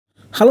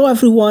Hello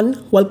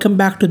everyone, welcome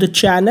back to the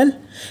channel.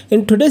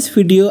 In today's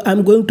video,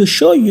 I'm going to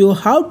show you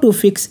how to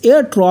fix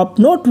AirDrop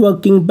not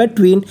working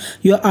between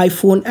your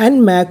iPhone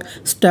and Mac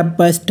step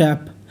by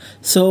step.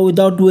 So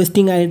without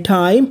wasting any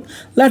time,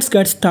 let's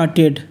get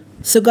started.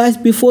 So guys,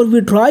 before we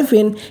dive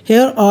in,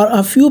 here are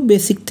a few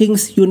basic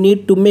things you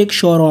need to make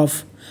sure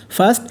of.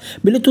 First,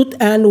 Bluetooth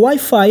and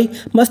Wi-Fi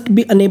must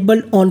be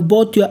enabled on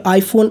both your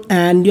iPhone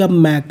and your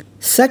Mac.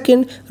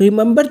 Second,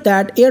 remember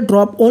that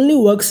AirDrop only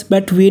works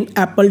between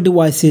Apple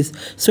devices,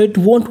 so it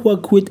won't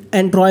work with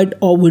Android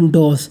or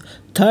Windows.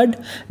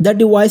 Third, the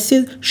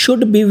devices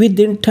should be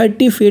within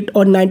 30 feet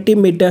or 90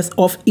 meters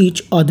of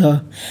each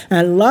other.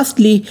 And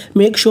lastly,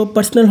 make sure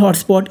personal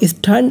hotspot is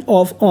turned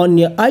off on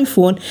your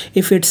iPhone.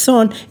 If it's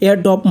on,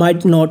 AirDrop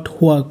might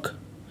not work.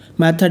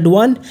 Method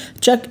 1.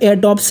 Check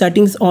AirDrop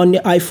settings on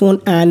your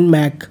iPhone and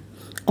Mac.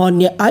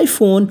 On your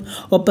iPhone,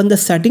 open the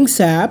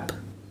Settings app.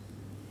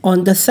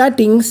 On the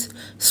Settings,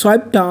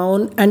 swipe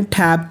down and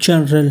tap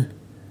General.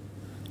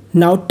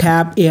 Now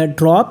tap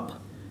AirDrop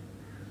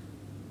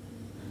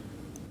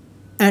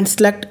and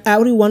select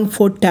Everyone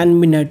for 10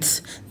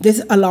 minutes.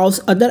 This allows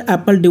other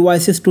Apple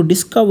devices to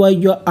discover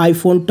your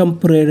iPhone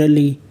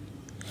temporarily.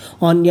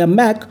 On your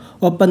Mac,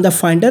 open the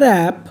Finder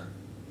app.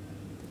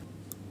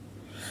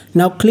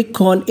 Now click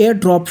on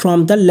AirDrop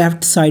from the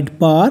left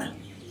sidebar.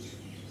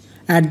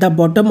 At the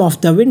bottom of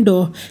the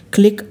window,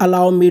 click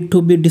Allow me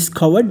to be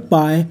discovered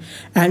by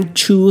and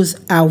choose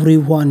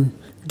Everyone.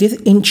 This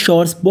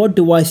ensures both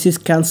devices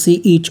can see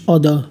each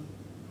other.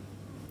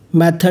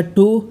 Method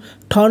 2.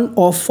 Turn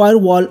off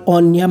firewall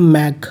on your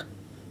Mac.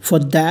 For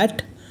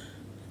that,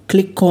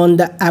 click on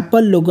the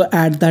Apple logo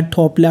at the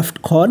top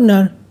left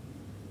corner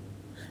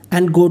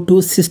and go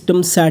to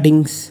System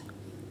Settings.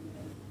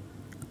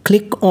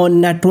 Click on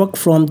Network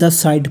from the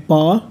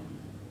sidebar.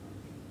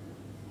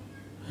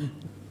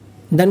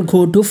 Then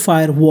go to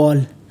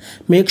Firewall.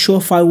 Make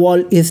sure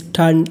Firewall is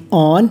turned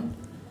on.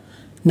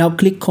 Now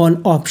click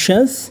on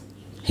Options.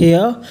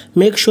 Here,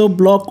 make sure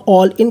Block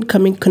all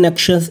incoming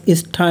connections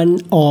is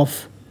turned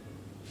off.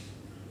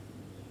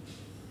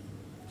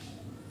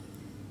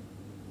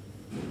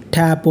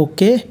 Tap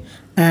OK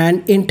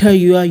and enter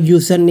your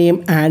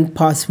username and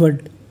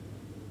password.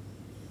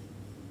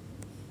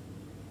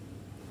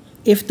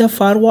 If the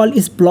firewall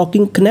is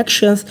blocking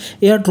connections,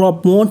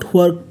 AirDrop won't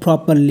work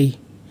properly.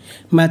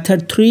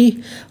 Method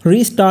 3.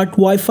 Restart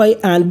Wi-Fi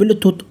and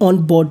Bluetooth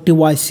on both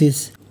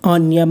devices.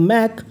 On your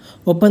Mac,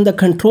 open the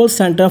Control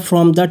Center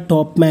from the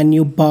top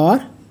menu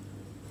bar.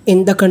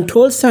 In the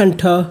Control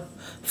Center,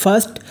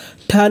 first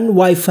turn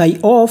Wi-Fi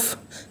off,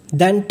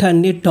 then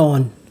turn it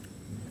on.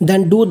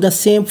 Then do the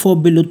same for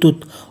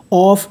Bluetooth,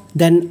 off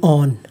then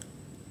on.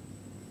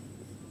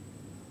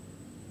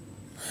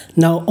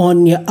 Now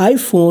on your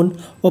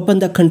iPhone, open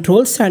the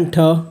Control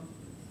Center,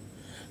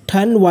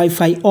 turn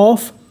Wi-Fi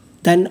off,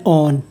 then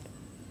on.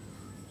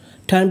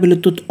 Turn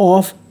Bluetooth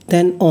off,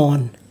 then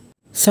on.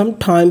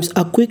 Sometimes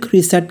a quick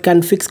reset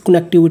can fix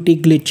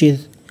connectivity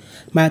glitches.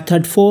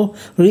 Method 4.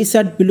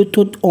 Reset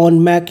Bluetooth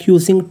on Mac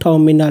using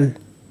Terminal.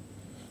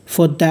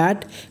 For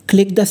that,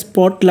 click the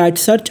spotlight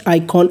search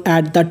icon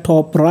at the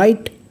top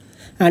right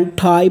and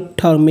type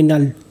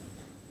Terminal.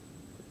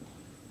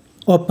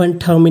 Open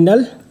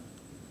Terminal.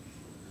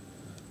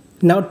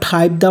 Now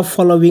type the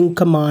following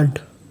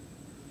command.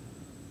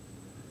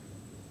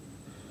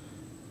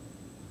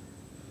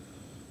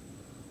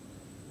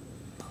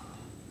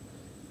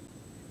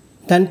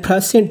 Then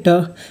press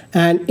enter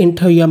and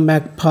enter your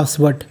Mac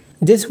password.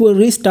 This will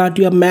restart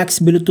your Mac's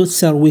Bluetooth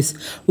service,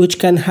 which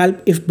can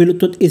help if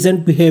Bluetooth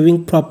isn't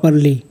behaving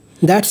properly.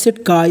 That's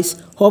it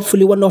guys.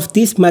 Hopefully one of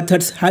these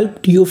methods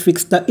helped you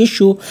fix the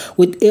issue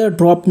with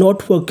AirDrop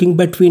not working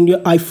between your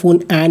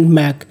iPhone and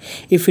Mac.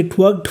 If it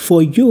worked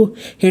for you,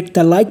 hit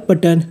the like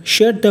button,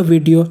 share the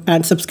video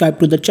and subscribe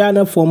to the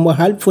channel for more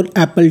helpful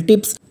Apple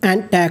tips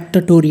and tech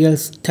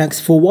tutorials.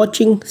 Thanks for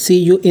watching. See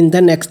you in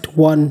the next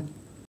one.